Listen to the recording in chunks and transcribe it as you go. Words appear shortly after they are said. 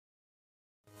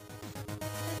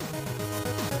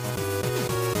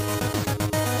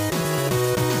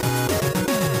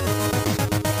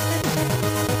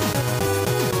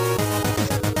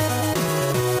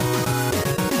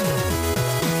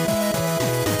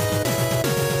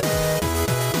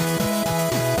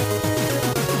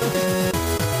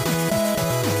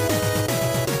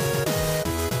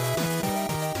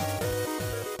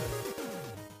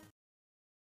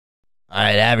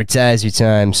right, advertise your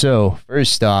time. So,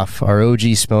 first off, our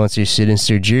OG sponsor,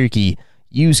 Sinister Jerky.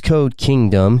 Use code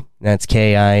KINGDOM, that's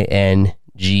KINGDOM,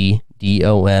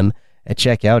 at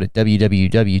checkout at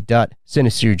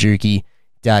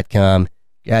www.sinisterjerky.com.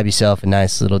 Grab yourself a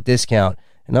nice little discount.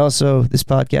 And also, this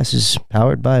podcast is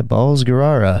powered by Balls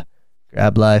Guerrara.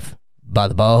 Grab life by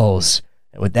the balls.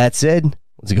 And with that said,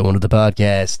 let's go into the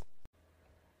podcast.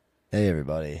 Hey,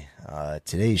 everybody.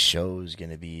 Today's show is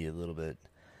going to be a little bit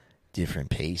different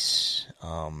pace.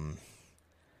 I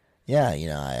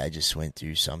just went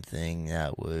through something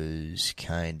that was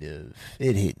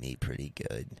it hit me pretty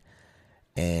good.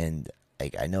 And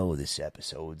I know this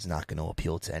episode's not going to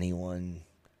appeal to anyone.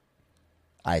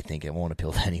 I think it won't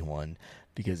appeal to anyone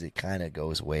because it kind of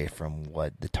goes away from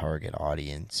what the target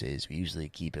audience is. We usually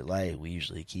keep it light. We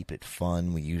usually keep it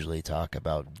fun. We usually talk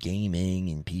about gaming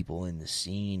and people in the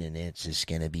scene, and it's just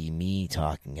going to be me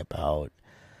talking about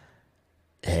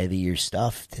heavier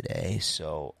stuff today.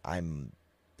 So I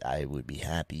would be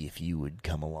happy if you would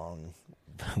come along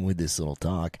with this little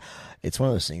talk. It's one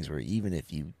of those things where even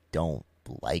if you don't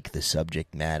like the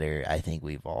subject matter, I think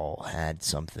we've all had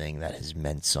something that has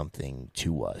meant something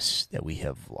to us that we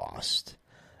have lost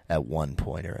at one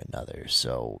point or another.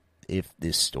 So if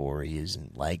this story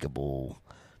isn't likable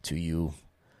to you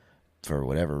for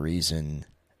whatever reason,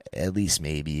 at least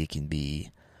maybe it can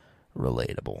be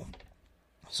relatable.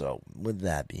 So with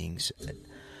that being said,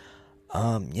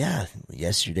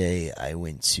 yesterday I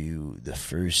went to the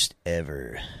first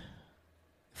ever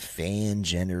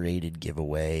fan-generated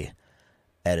giveaway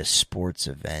at a sports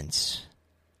event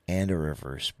and a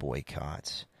reverse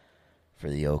boycott for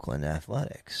the Oakland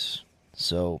Athletics.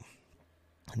 So,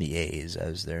 the A's,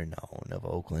 as they're known, of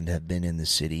Oakland have been in the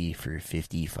city for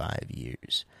 55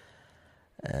 years.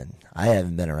 And I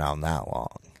haven't been around that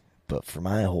long, but for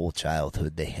my whole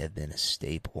childhood, they have been a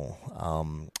staple.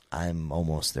 I'm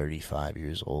almost 35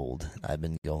 years old. I've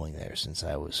been going there since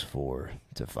I was 4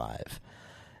 to 5.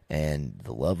 And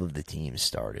the love of the team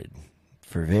started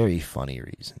for very funny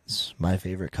reasons. My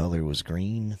favorite color was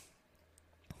green.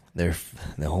 They're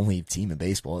the only team in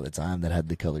baseball at the time that had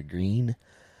the color green,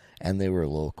 and they were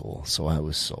local, so I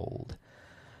was sold.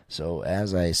 So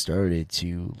as I started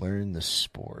to learn the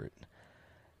sport,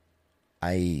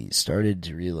 I started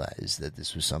to realize that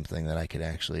this was something that I could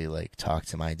actually talk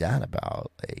to my dad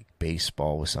about.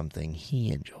 Baseball was something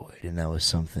he enjoyed, and that was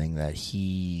something that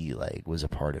he was a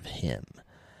part of him.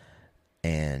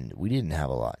 And we didn't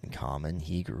have a lot in common.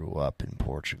 He grew up in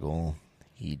Portugal.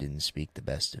 He didn't speak the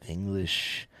best of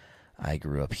English. I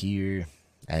grew up here.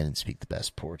 I didn't speak the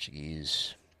best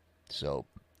Portuguese. So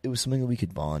it was something that we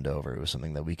could bond over. It was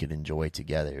something that we could enjoy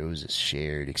together. It was a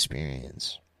shared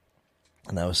experience.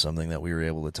 And that was something that we were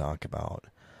able to talk about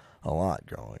a lot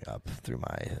growing up through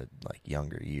my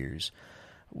younger years.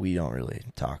 We don't really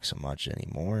talk so much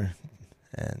anymore,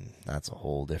 and that's a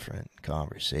whole different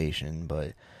conversation,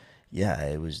 but yeah,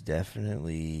 it was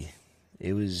definitely,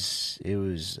 it was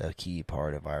a key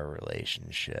part of our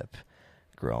relationship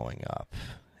growing up.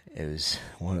 It was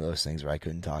one of those things where I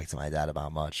couldn't talk to my dad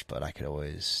about much, but I could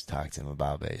always talk to him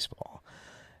about baseball.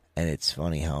 And it's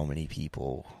funny how many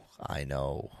people I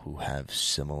know who have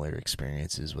similar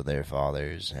experiences with their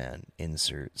fathers and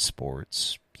insert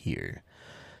sports here.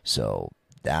 So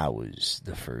that was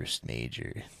the first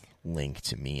major link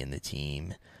to me and the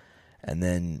team. And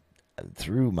then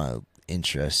through my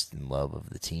interest and love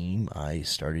of the team, I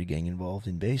started getting involved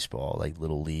in baseball,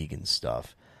 Little League and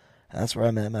stuff. And that's where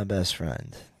I met my best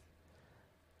friend.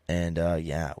 And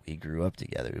we grew up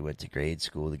together. We went to grade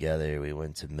school together. We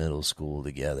went to middle school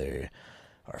together.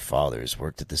 Our fathers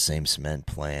worked at the same cement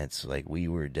plants. We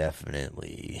were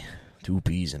definitely two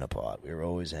peas in a pod. We were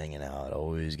always hanging out,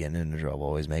 always getting into trouble,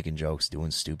 always making jokes, doing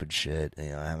stupid shit,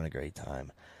 having a great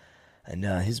time. And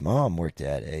his mom worked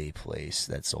at a place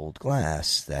that sold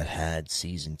glass that had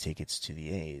season tickets to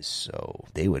the A's, so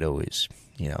they would always,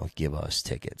 give us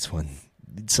tickets when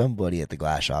somebody at the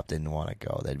glass shop didn't want to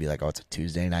go. They'd be like, oh, it's a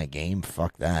Tuesday night game?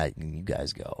 Fuck that, you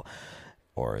guys go.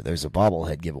 Or there's a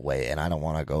bobblehead giveaway, and I don't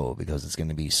want to go because it's going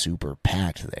to be super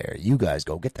packed there. You guys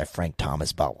go get that Frank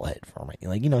Thomas bobblehead for me.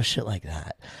 Shit like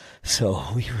that. So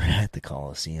we were at the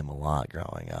Coliseum a lot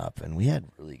growing up, and we had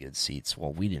really good seats.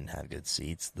 Well, we didn't have good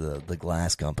seats. The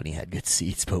glass company had good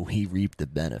seats, but we reaped the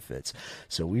benefits.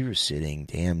 So we were sitting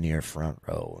damn near front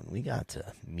row, and we got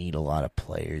to meet a lot of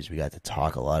players. We got to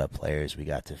talk a lot of players. We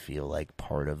got to feel like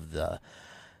part of the...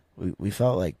 We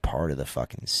felt like part of the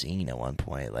fucking scene at one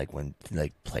point. When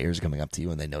players are coming up to you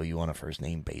and they know you on a first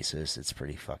name basis, it's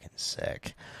pretty fucking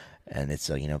sick. And it's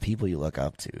people you look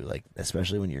up to,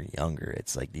 especially when you're younger.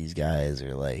 It's these guys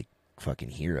are fucking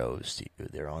heroes to you.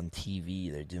 They're on TV.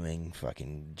 They're doing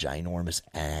fucking ginormous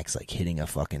acts, like hitting a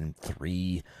fucking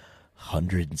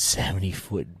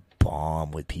 370-foot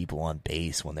bomb with people on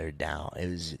base when they're down. It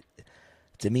was,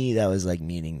 to me, that was like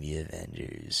meeting the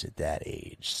Avengers at that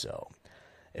age. So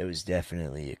it was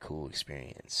definitely a cool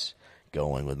experience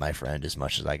going with my friend as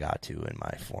much as I got to in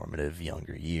my formative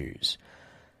younger years.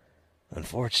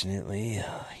 Unfortunately,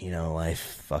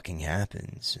 life fucking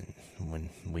happens. And when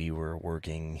we were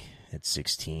working at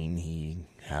 16, he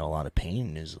had a lot of pain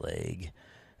in his leg,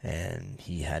 and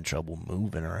he had trouble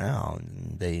moving around.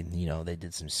 And they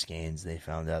did some scans. They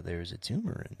found out there was a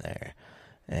tumor in there,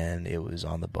 and it was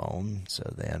on the bone,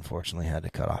 so they unfortunately had to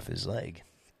cut off his leg.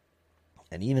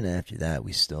 And even after that,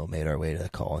 we still made our way to the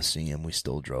Coliseum. We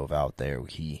still drove out there.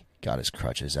 He got his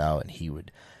crutches out, and he was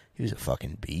a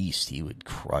fucking beast. He would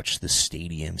crutch the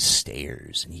stadium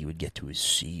stairs, and he would get to his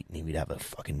seat, and he would have a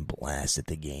fucking blast at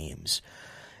the games.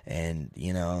 And,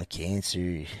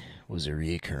 cancer was a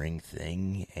reoccurring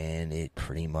thing, and it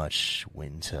pretty much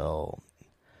went until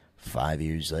 5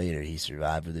 years later. He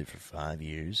survived with it for 5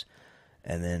 years.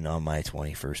 And then on my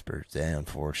 21st birthday,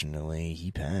 unfortunately,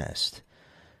 he passed.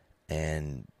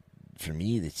 And for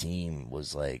me, the team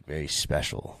was, like, very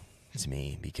special to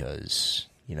me because,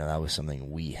 that was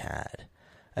something we had.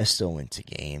 I still went to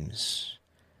games.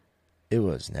 It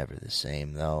was never the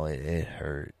same, though. It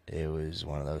hurt. It was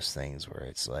one of those things where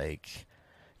it's like,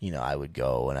 I would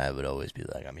go and I would always be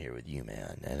like, I'm here with you,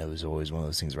 man. And it was always one of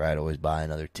those things where I'd always buy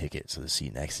another ticket so the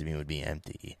seat next to me would be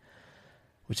empty.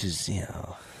 Which is,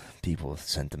 people's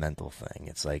sentimental thing.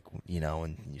 It's like,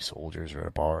 when you soldiers are at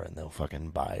a bar and they'll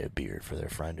fucking buy a beer for their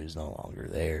friend who's no longer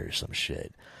there or some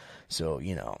shit. So,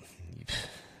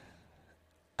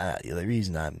 the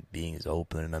reason I'm being as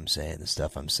open and I'm saying the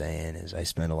stuff I'm saying is I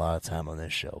spend a lot of time on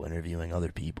this show interviewing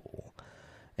other people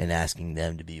and asking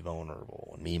them to be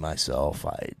vulnerable. And me, myself,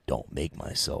 I don't make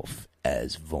myself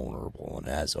as vulnerable and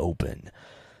as open.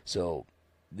 So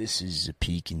this is a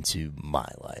peek into my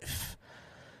life.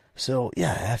 So,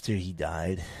 yeah, after he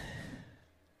died,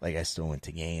 like, I still went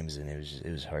to games, and it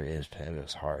was hard. It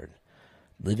was hard.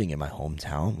 Living in my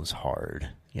hometown was hard,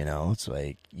 It's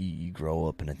like you grow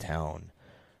up in a town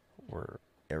where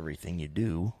everything you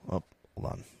do... Oh, hold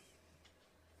on.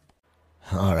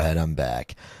 Alright, I'm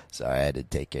back. Sorry, I had to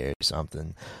take care of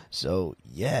something. So,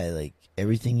 yeah, like,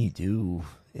 everything you do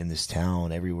in this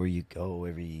town, everywhere you go,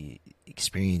 every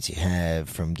experience you have,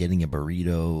 from getting a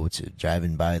burrito to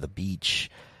driving by the beach,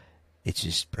 it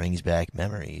just brings back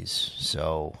memories.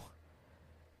 So,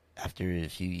 after a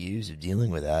few years of dealing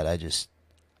with that, I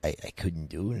couldn't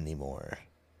do it anymore.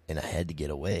 And I had to get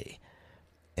away.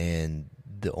 And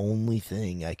the only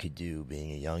thing I could do,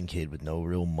 being a young kid with no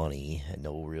real money and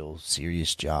no real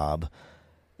serious job,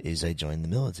 is I joined the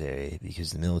military,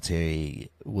 because the military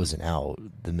wasn't out.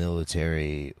 The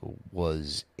military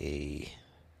was a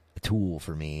tool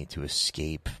for me to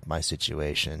escape my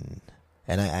situation.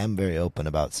 And I am very open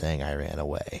about saying I ran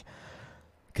away,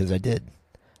 because I did.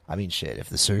 I mean, shit, if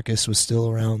the circus was still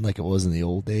around like it was in the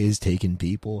old days, taking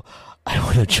people, I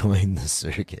would have joined the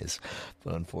circus.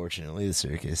 But unfortunately, the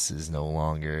circus is no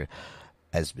longer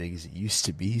as big as it used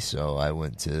to be, so I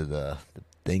went to the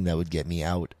thing that would get me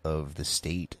out of the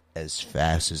state as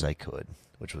fast as I could,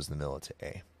 which was the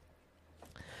military.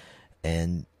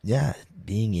 And, yeah,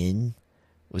 being in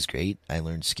was great. I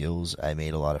learned skills. I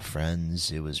made a lot of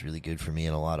friends. It was really good for me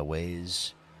in a lot of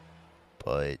ways.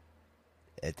 But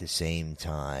at the same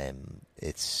time,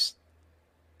 it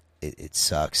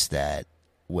sucks that,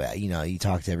 well, you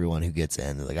talk to everyone who gets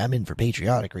in, they're like, I'm in for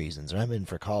patriotic reasons, or I'm in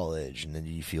for college, and then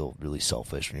you feel really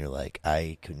selfish when you're like,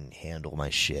 I couldn't handle my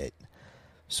shit,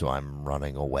 so I'm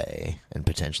running away and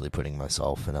potentially putting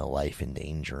myself in a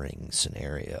life-endangering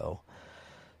scenario.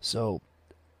 So,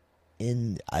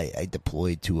 I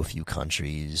deployed to a few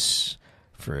countries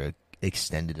for an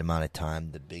extended amount of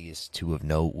time. The biggest two of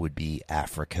note would be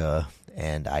Africa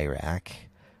and Iraq.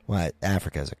 Well,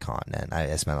 Africa is a continent.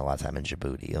 I spent a lot of time in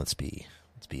Djibouti. Let's be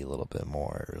a little bit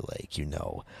more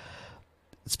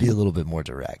let's be a little bit more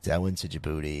direct. I went to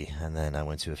Djibouti, and then I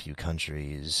went to a few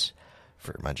countries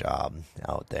for my job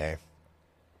out there.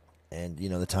 And,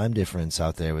 the time difference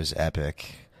out there was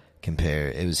epic.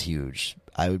 It was huge.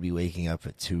 I would be waking up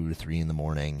at 2 to 3 in the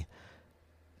morning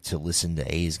to listen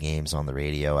to A's games on the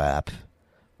radio app.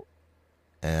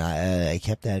 And I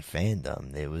kept that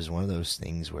fandom. It was one of those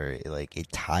things where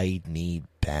it tied me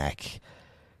back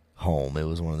home. It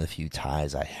was one of the few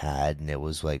ties I had, and it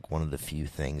was like one of the few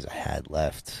things I had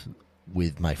left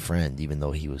with my friend, even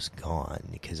though he was gone,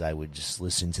 because I would just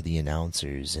listen to the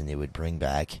announcers, and it would bring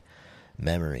back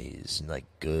memories and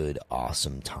good,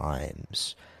 awesome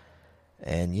times.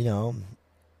 And, you know,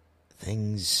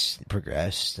 things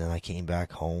progressed, and I came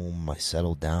back home. I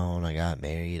settled down. I got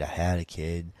married. I had a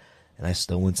kid. And I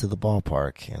still went to the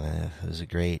ballpark. And it was a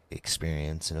great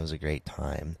experience, and it was a great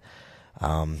time.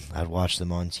 I'd watch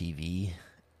them on TV.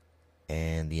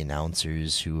 And the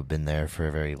announcers who have been there for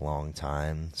a very long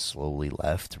time slowly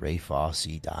left. Ray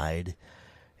Fosse died,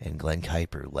 and Glenn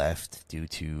Kuiper left due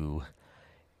to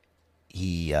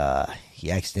he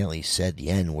accidentally said the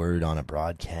N-word on a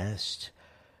broadcast,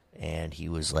 and he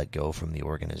was let go from the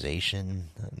organization.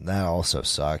 And that also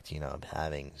sucked, you know,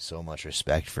 having so much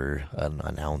respect for an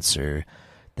announcer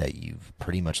that you've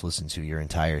pretty much listened to your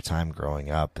entire time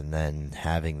growing up, and then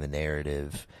having the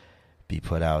narrative be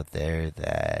put out there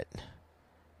that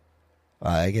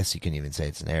I guess you couldn't even say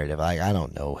it's a narrative. I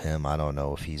don't know him. I don't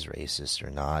know if he's racist or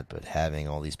not. But having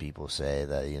all these people say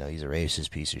that, you know, he's a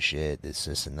racist piece of shit,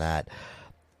 this, and that.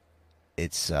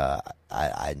 It's,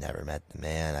 I never met the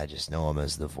man. I just know him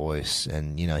as the voice.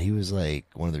 And, you know, he was like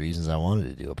one of the reasons I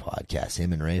wanted to do a podcast.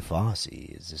 Him and Ray Fosse.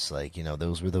 It's just like, you know,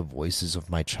 those were the voices of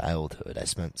my childhood. I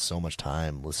spent so much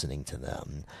time listening to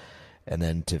them. And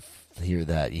then to hear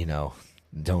that, you know,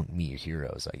 don't meet your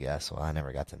heroes, I guess. Well, I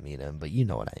never got to meet him, but you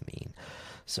know what I mean.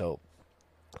 So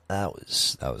that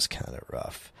was kind of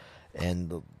rough. And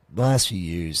the last few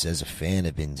years as a fan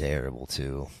have been terrible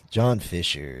too. John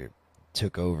Fisher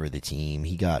took over the team.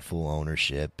 He got full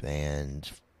ownership,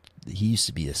 and he used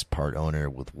to be a part owner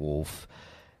with Wolf.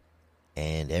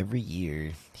 And every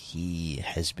year he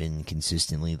has been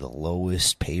consistently the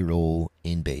lowest payroll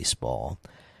in baseball.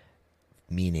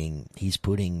 Meaning he's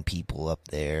putting people up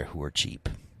there who are cheap,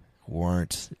 who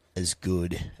aren't as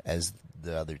good as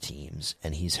the other teams,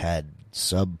 and he's had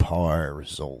subpar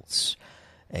results.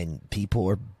 And people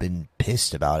have been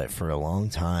pissed about it for a long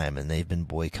time, and they've been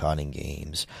boycotting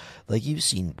games. Like, you've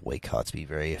seen boycotts be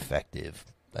very effective.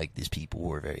 Like these people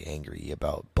who are very angry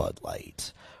about Bud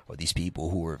Light, or these people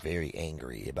who are very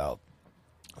angry about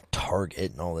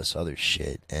Target and all this other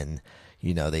shit. And,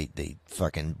 you know, they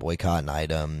fucking boycott an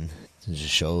item to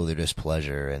just show their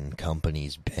displeasure, and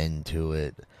companies bend to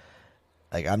it.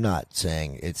 Like, I'm not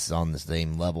saying it's on the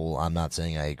same level. I'm not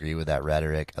saying I agree with that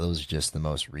rhetoric. Those are just the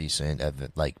most recent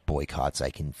of, like, boycotts I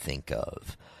can think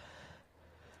of.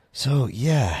 So,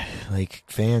 yeah, like,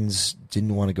 fans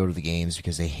didn't want to go to the games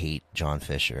because they hate John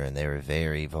Fisher, and they were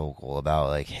very vocal about,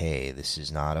 like, hey, this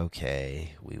is not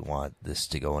okay. We want this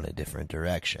to go in a different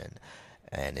direction.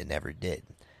 And it never did.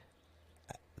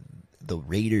 The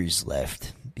Raiders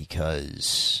left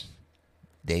because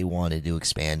they wanted to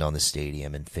expand on the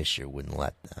stadium, and Fisher wouldn't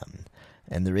let them.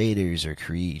 And the Raiders are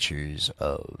creatures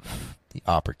of the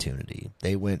opportunity.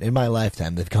 They went, in my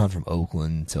lifetime, they've gone from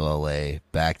Oakland to LA,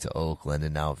 back to Oakland,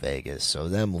 and now Vegas. So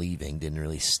them leaving didn't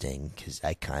really sting, because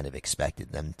I kind of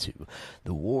expected them to.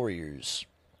 The Warriors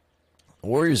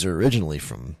are originally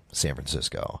from San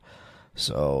Francisco.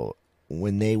 So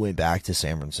when they went back to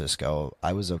San Francisco,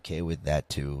 I was okay with that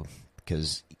too.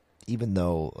 Because even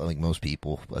though, like, most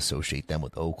people associate them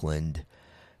with Oakland,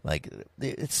 like,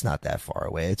 it's not that far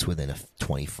away. It's within a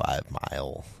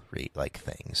 25-mile rate, like,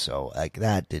 thing. So, like,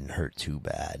 that didn't hurt too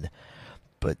bad.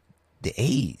 But the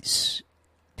A's,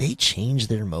 they changed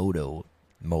their They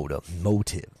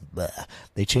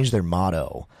changed their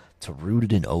motto to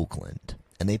rooted in Oakland.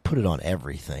 And they put it on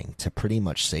everything to pretty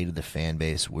much say to the fan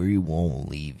base, we won't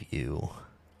leave you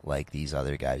like these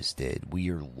other guys did. We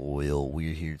are loyal.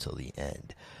 We're here till the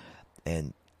end.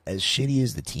 And as shitty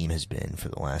as the team has been for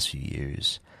the last few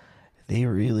years, they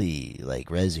really, like,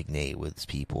 resonate with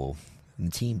people. And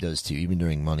the team does too, even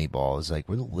during Moneyball. It's like,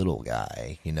 we're the little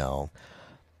guy, you know,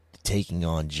 taking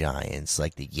on giants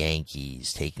like the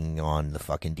Yankees, taking on the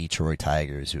fucking Detroit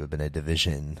Tigers, who have been a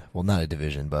division, well, not a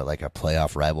division, but like a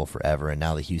playoff rival forever. And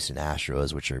now the Houston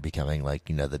Astros, which are becoming, like,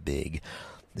 you know, the big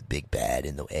bad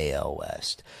in the AL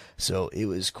West. So it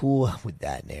was cool with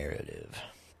that narrative.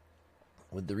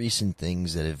 With the recent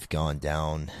things that have gone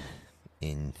down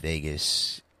in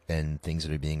Vegas and things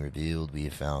that are being revealed, we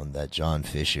have found that John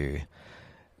Fisher,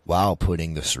 while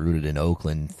putting this rooted in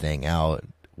Oakland thing out,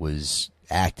 was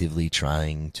actively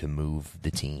trying to move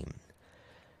the team.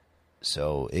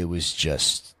 So it was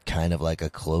just kind of like a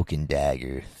cloak and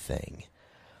dagger thing.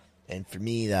 And for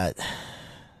me, that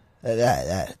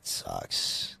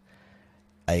sucks.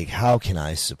 Like, how can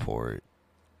I support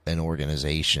an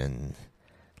organization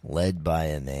led by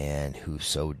a man who's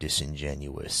so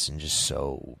disingenuous and just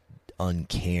so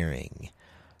uncaring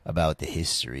about the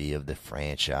history of the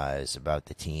franchise, about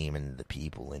the team and the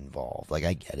people involved? Like,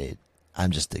 I get it. I'm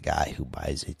just a guy who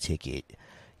buys a ticket,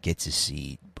 gets a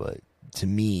seat, but to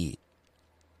me,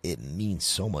 it means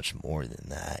so much more than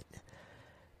that.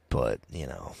 But, you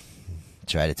know,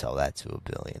 try to tell that to a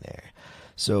billionaire.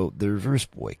 So the reverse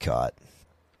boycott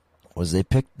was they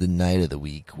picked the night of the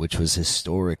week, which was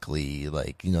historically,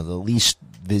 like, the least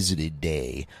visited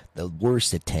day. The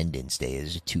worst attendance day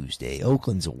is a Tuesday.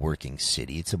 Oakland's a working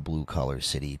city. It's a blue-collar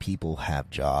city. People have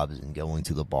jobs, and going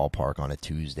to the ballpark on a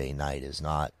Tuesday night is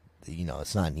not,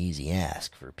 it's not an easy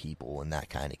ask for people in that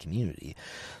kind of community.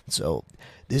 So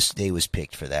this day was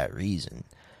picked for that reason.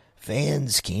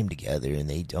 Fans came together and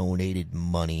they donated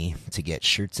money to get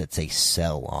shirts that say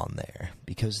 "sell" on there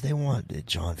because they wanted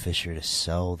John Fisher to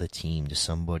sell the team to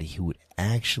somebody who would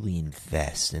actually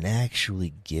invest and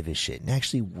actually give a shit and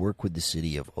actually work with the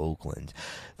city of Oakland.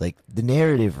 Like, the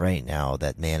narrative right now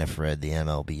that Manfred, the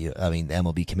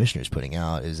MLB commissioner, is putting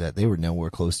out is that they were nowhere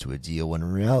close to a deal, when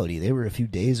in reality they were a few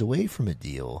days away from a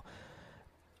deal.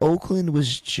 Oakland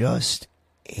was just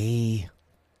a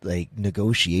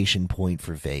negotiation point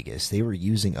for Vegas. They were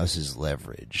using us as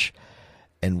leverage.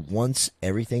 And once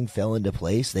everything fell into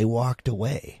place, they walked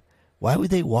away. Why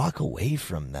would they walk away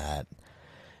from that?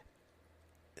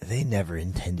 They never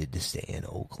intended to stay in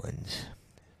Oakland.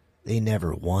 They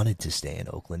never wanted to stay in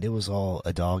Oakland. It was all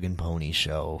a dog and pony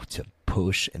show to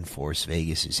push and force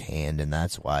Vegas's hand, and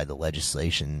that's why the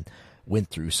legislation went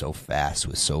through so fast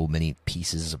with so many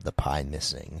pieces of the pie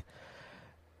missing.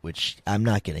 Which I'm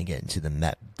not going to get into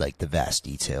the vast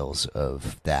details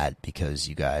of that because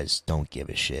you guys don't give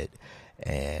a shit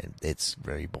and it's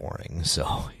very boring.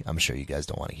 So I'm sure you guys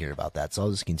don't want to hear about that. So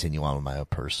I'll just continue on with my own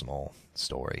personal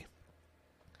story.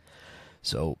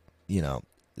 So,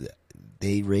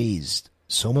 they raised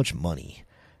so much money.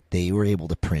 They were able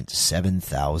to print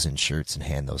 7,000 shirts and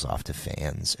hand those off to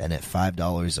fans. And at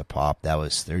 $5 a pop, that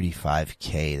was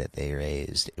 $35K that they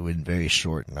raised. It was very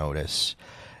short notice.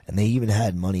 And they even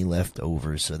had money left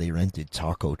over, so they rented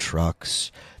taco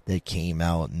trucks that came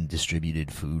out and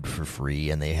distributed food for free,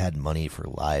 and they had money for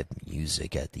live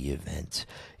music at the event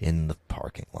in the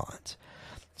parking lot.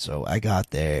 So I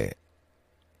got there,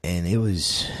 and it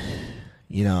was,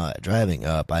 driving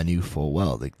up, I knew full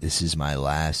well that this is my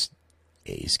last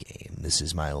A's game. This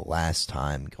is my last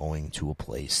time going to a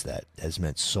place that has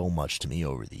meant so much to me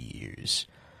over the years.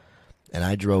 And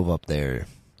I drove up there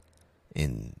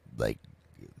in,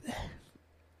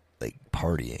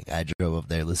 partying. I drove up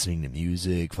there listening to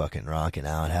music, fucking rocking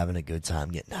out, having a good time,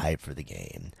 getting hyped for the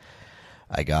game.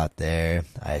 I got there,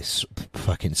 I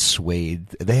fucking swayed.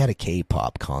 They had a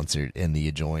K-pop concert in the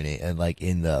adjoining, and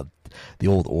in the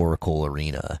old Oracle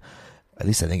Arena. At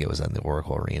least I think it was in the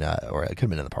Oracle Arena, or it could have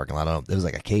been in the parking lot. I don't know. It was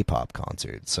like a K-pop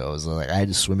concert. So it was I had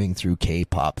to swimming through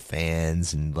K-pop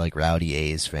fans and Rowdy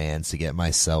A's fans to get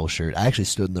my Cell shirt. I actually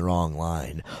stood in the wrong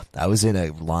line. I was in a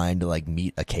line to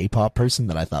meet a K-pop person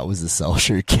that I thought was the Cell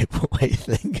shirt giveaway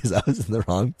thing because I was in the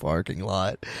wrong parking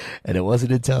lot. And it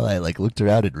wasn't until I looked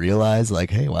around and realized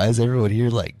hey, why is everyone here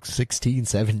 16,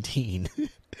 17?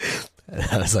 And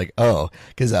I was like, oh,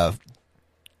 because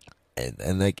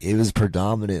and it was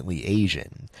predominantly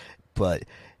Asian, but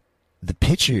the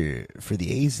pitcher for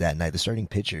the A's that night, the starting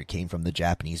pitcher, came from the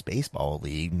Japanese baseball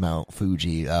league, Mount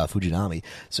Fuji, Fujinami.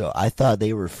 So I thought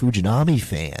they were Fujinami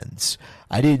fans.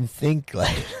 I didn't think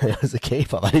it was a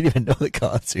K-pop. I didn't even know the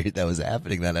concert that was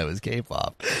happening that I was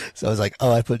K-pop. So I was like,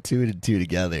 oh, I put two and two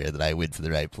together, and then I went to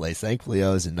the right place. Thankfully, I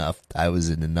was in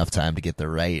enough time to get the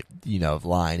right,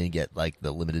 line and get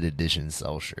the limited edition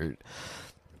Cell shirt.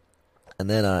 And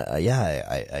then,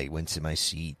 I went to my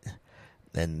seat,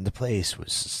 and the place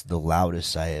was the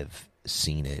loudest I have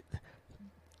seen it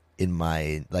in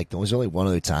my, there was only one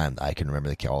other time I can remember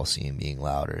the Coliseum being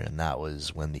louder, and that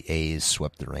was when the A's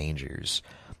swept the Rangers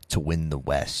to win the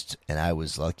West, and I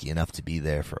was lucky enough to be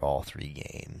there for all 3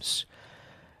 games.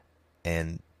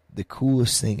 And the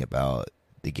coolest thing about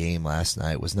the game last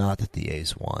night was not that the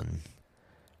A's won,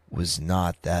 was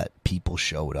not that people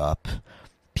showed up.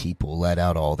 People let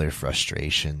out all their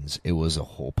frustrations. It was a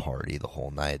whole party the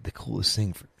whole night. The coolest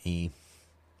thing for me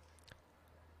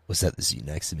was that the seat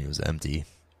next to me was empty.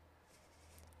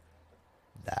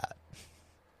 That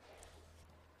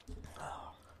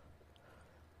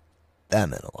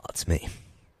meant a lot to me.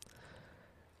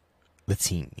 The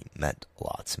team meant a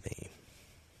lot to me.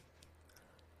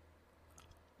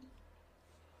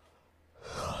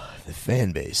 The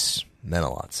fan base meant a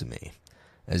lot to me.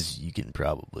 As you can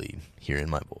probably hear in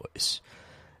my voice,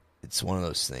 it's one of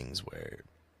those things where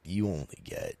you only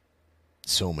get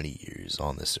so many years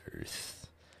on this earth,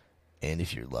 and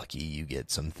if you're lucky, you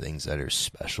get some things that are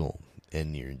special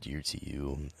and near and dear to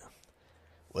you,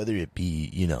 whether it be,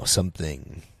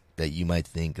 something that you might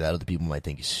think, that other people might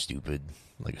think is stupid,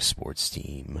 like a sports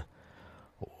team,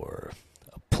 or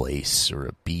a place, or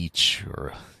a beach,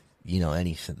 or,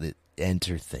 anything, that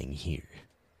enter thing here.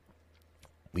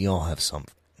 We all have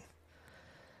something.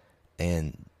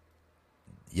 And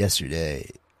yesterday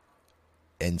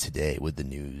and today with the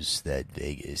news that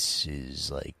Vegas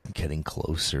is like getting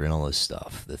closer and all this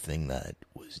stuff, the thing that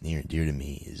was near and dear to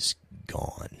me is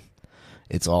gone.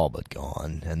 It's all but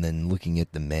gone. And then looking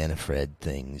at the Manfred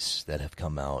things that have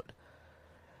come out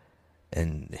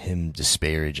and him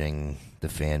disparaging the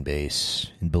fan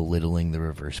base and belittling the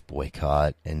reverse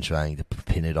boycott and trying to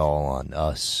pin it all on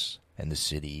us and the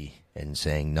city and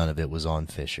saying none of it was on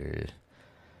Fisher,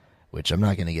 which I'm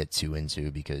not going to get too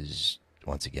into because,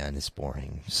 once again, it's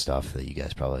boring stuff that you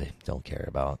guys probably don't care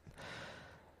about.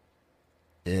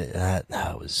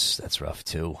 That's rough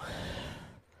too.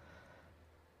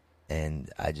 And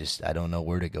I don't know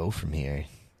where to go from here.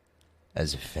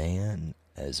 As a fan,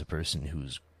 as a person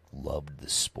who's loved the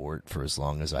sport for as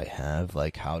long as I have,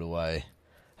 like, how do I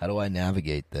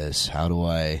navigate this? Do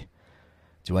I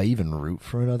even root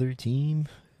for another team?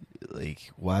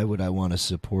 Like, why would I want to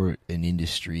support an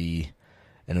industry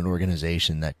and an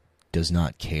organization that does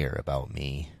not care about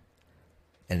me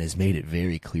and has made it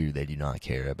very clear they do not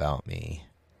care about me?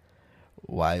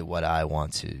 Why would I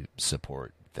want to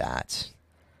support that?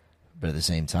 But at the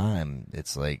same time,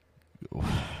 it's like,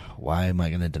 why am I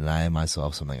going to deny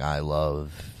myself something I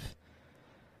love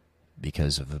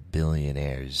because of a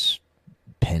billionaire's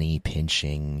penny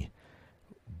pinching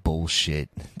bullshit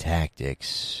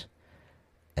tactics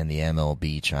and the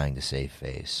MLB trying to save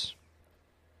face?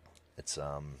 It's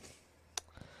a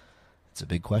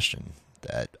big question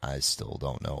that I still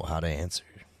don't know how to answer.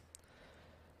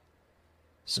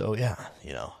 So yeah,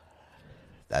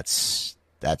 that's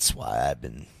why I've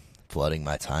been flooding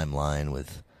my timeline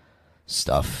with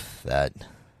stuff that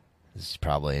is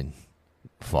probably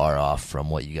far off from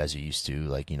what you guys are used to,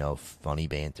 like, funny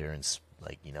banter and,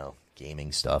 like,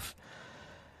 gaming stuff.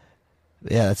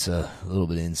 But yeah, that's a little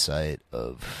bit of insight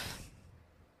of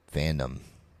fandom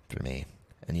for me.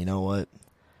 And you know what?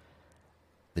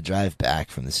 The drive back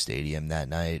from the stadium that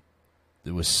night,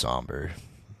 it was somber.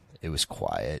 It was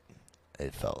quiet.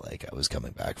 It felt like I was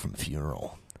coming back from a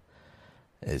funeral.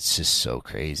 It's just so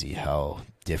crazy how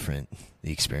different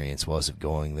the experience was of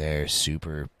going there,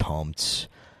 super pumped,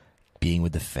 being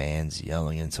with the fans,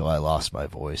 yelling until I lost my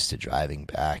voice, to driving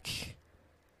back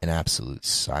in absolute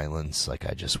silence like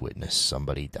I just witnessed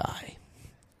somebody die.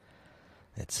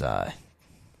 It's,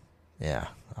 yeah,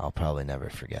 I'll probably never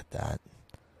forget that.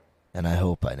 And I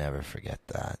hope I never forget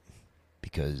that,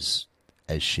 because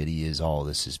as shitty as all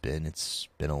this has been, it's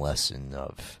been a lesson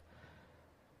of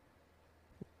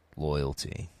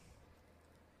loyalty.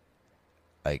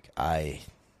 Like, I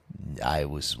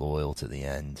was loyal to the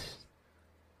end.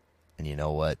 And you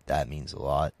know what? That means a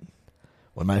lot.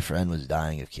 When my friend was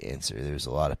dying of cancer, there was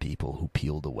a lot of people who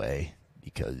peeled away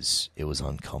because it was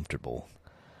uncomfortable,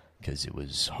 because it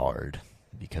was hard,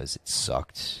 because it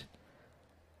sucked.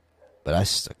 But I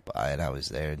stuck by, and I was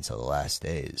there until the last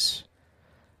days.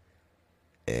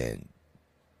 And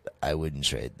I wouldn't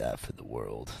trade that for the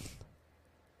world.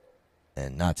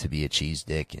 And not to be a cheese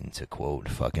dick and to quote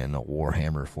fucking a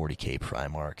Warhammer 40k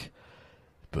Primarch,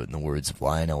 but in the words of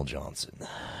Lionel Johnson,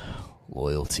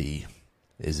 loyalty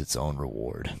is its own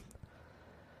reward.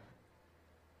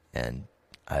 And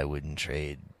I wouldn't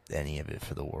trade any of it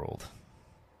for the world.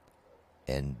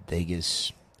 And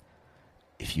Vegas,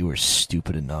 if you were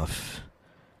stupid enough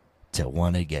to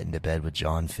want to get into bed with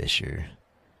John Fisher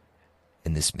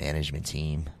and this management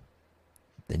team,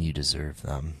 then you deserve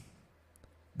them.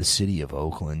 The city of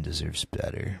Oakland deserves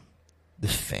better. The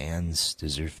fans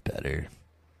deserve better.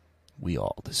 We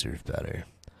all deserve better.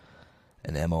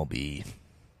 And MLB,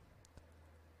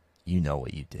 you know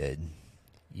what you did.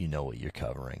 You know what you're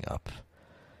covering up.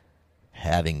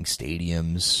 Having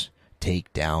stadiums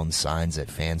take down signs that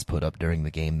fans put up during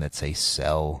the game that say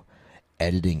sell,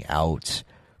 editing out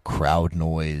crowd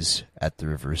noise at the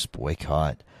reverse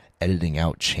boycott, editing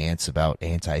out chants about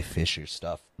anti-Fisher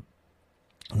stuff,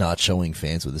 not showing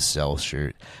fans with a sell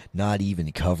shirt, not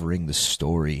even covering the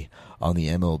story on the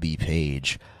MLB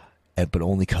page, but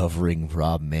only covering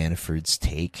Rob Manfred's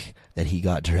take that he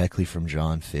got directly from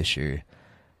John Fisher,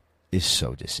 is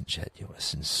so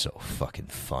disingenuous and so fucking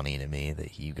funny to me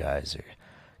that you guys are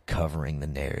covering the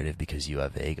narrative because you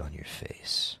have egg on your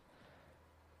face.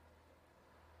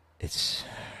 It's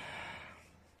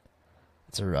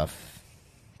a rough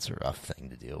thing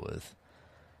to deal with.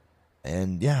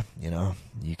 And yeah,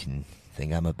 you can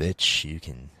think I'm a bitch, you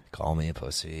can call me a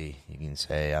pussy, you can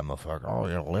say I'm a fuck,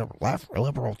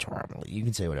 liberal term, you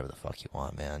can say whatever the fuck you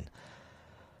want, man.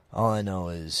 All I know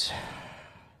is,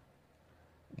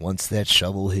 once that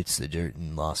shovel hits the dirt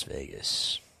in Las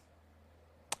Vegas,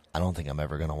 I don't think I'm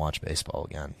ever going to watch baseball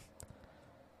again.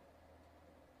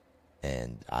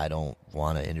 And I don't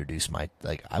want to introduce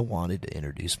I wanted to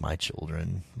introduce my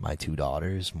children, my two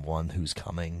daughters, one who's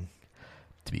coming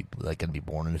to be going to be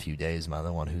born in a few days, my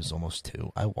other one who's almost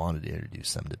 2. I wanted to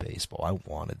introduce them to baseball. I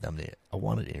wanted to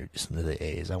introduce them to the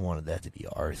A's. I wanted that to be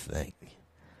our thing.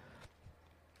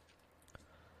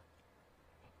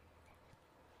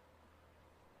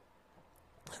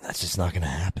 And that's just not going to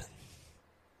happen.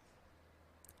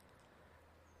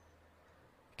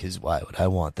 Because why would I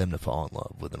want them to fall in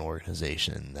love with an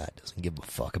organization that doesn't give a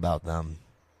fuck about them?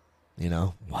 You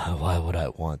know, why would I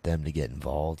want them to get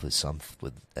involved with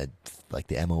like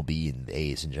the MLB and the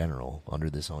A's in general under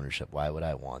this ownership? Why would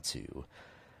I want to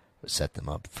set them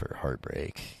up for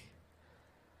heartbreak?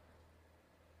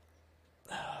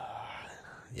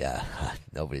 Yeah,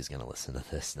 nobody's gonna listen to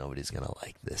this. Nobody's gonna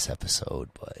like this episode,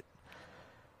 but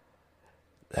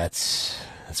that's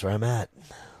where I'm at.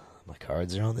 My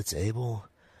cards are on the table.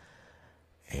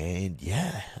 And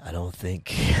yeah, I don't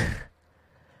think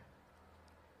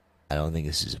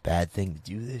this is a bad thing to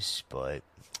do this, but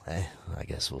I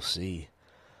guess we'll see.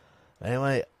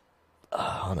 Anyway,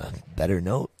 on a better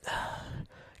note,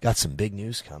 got some big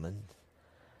news coming.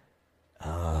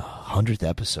 100th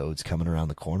episode's coming around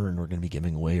the corner, and we're going to be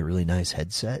giving away a really nice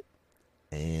headset.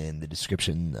 And the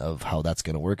description of how that's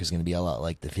going to work is going to be a lot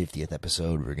like the 50th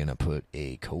episode. We're going to put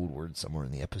a code word somewhere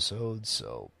in the episode,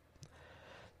 so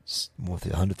with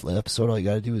the 100th episode, all you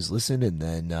got to do is listen and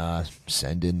then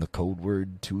send in the code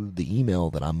word to the email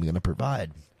that I'm going to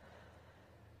provide.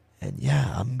 And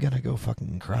yeah, I'm going to go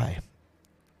fucking cry.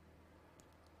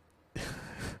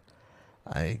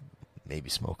 I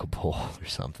maybe smoke a bowl or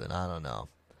something. I don't know.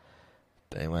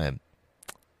 But anyway,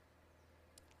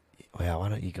 well, why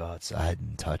don't you go outside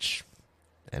and touch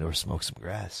and or smoke some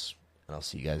grass. And I'll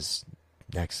see you guys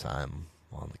next time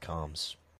on the comms.